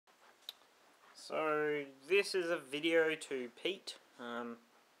So this is a video to Pete,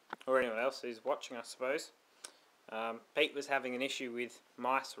 or anyone else who's watching, I suppose. Pete was having an issue with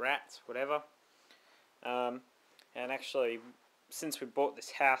mice, rats, whatever. And actually, since we bought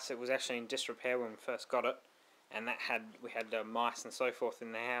this house, it was actually in disrepair when we first got it, and we had mice and so forth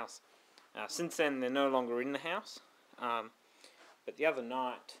in the house. Since then, they're no longer in the house. But the other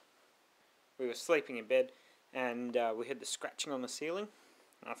night, we were sleeping in bed, and we heard the scratching on the ceiling.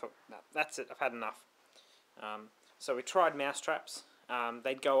 And I thought, no, that's it, I've had enough. So we tried mouse traps.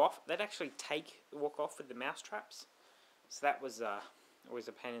 They'd go off. They'd actually walk off with the mouse traps. So that was always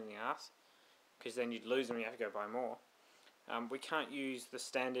a pain in the ass, because then you'd lose them and you have to go buy more. We can't use the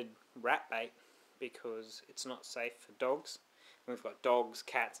standard rat bait because it's not safe for dogs. We've got dogs,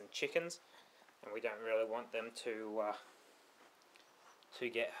 cats and chickens, and we don't really want them to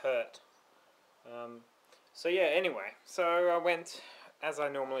get hurt. So yeah, anyway, so I went, as I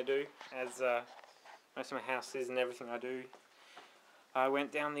normally do, as most of my house is and everything I do, I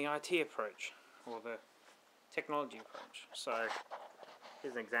went down the IT approach, or the technology approach. So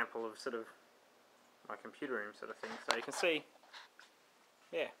here's an example of sort of my computer room sort of thing, so you can see,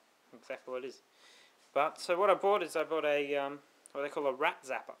 yeah, exactly what it is. But so what I bought is, I bought a what they call a rat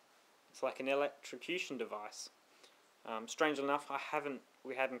zapper. It's like an electrocution device. Strangely enough,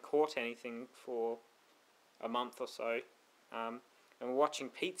 we hadn't caught anything for a month or so, and we're watching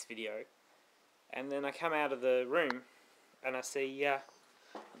Pete's video, and then I come out of the room and I see,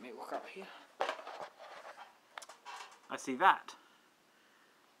 let me walk up here, I see that.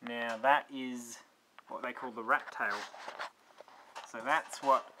 Now that is what they call the rat tail. So that's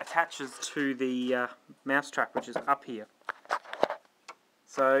what attaches to the mouse trap, which is up here.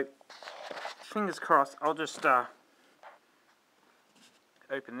 So fingers crossed, I'll just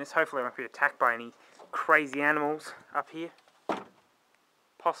open this. Hopefully I won't be attacked by any crazy animals up here.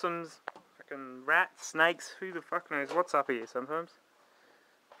 Possums, fucking rats, snakes, who the fuck knows what's up here sometimes.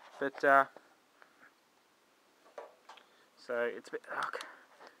 But so it's a bit, look,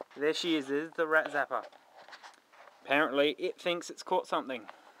 there she is, there's the rat zapper. Apparently it thinks it's caught something.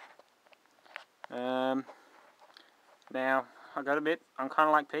 Now, I gotta admit, I'm kind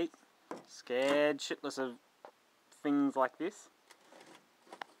of like Pete, scared shitless of things like this.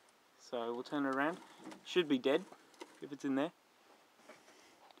 So we'll turn it around. Should be dead if it's in there.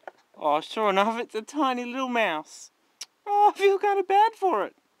 Oh, sure enough, it's a tiny little mouse. Oh, I feel kind of bad for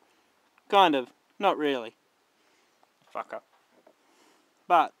it. Kind of, not really. Fucker.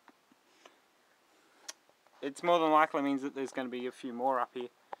 But it's more than likely means that there's going to be a few more up here.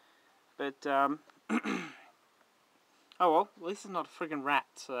 But, oh well, at least it's not a friggin' rat,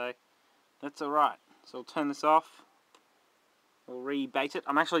 so that's alright. So we'll turn this off. We'll re-bait it.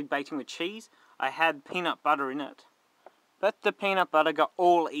 I'm actually baiting with cheese. I had peanut butter in it, but the peanut butter got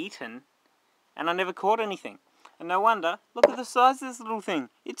all eaten, and I never caught anything. And no wonder, look at the size of this little thing.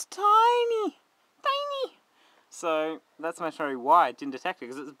 It's tiny! Tiny! So that's most probably why it didn't detect it,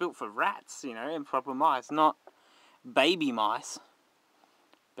 because it's built for rats, you know, and proper mice, not baby mice.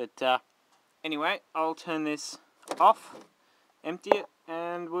 But anyway, I'll turn this off, empty it,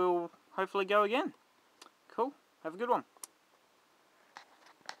 and we'll hopefully go again. Cool. Have a good one.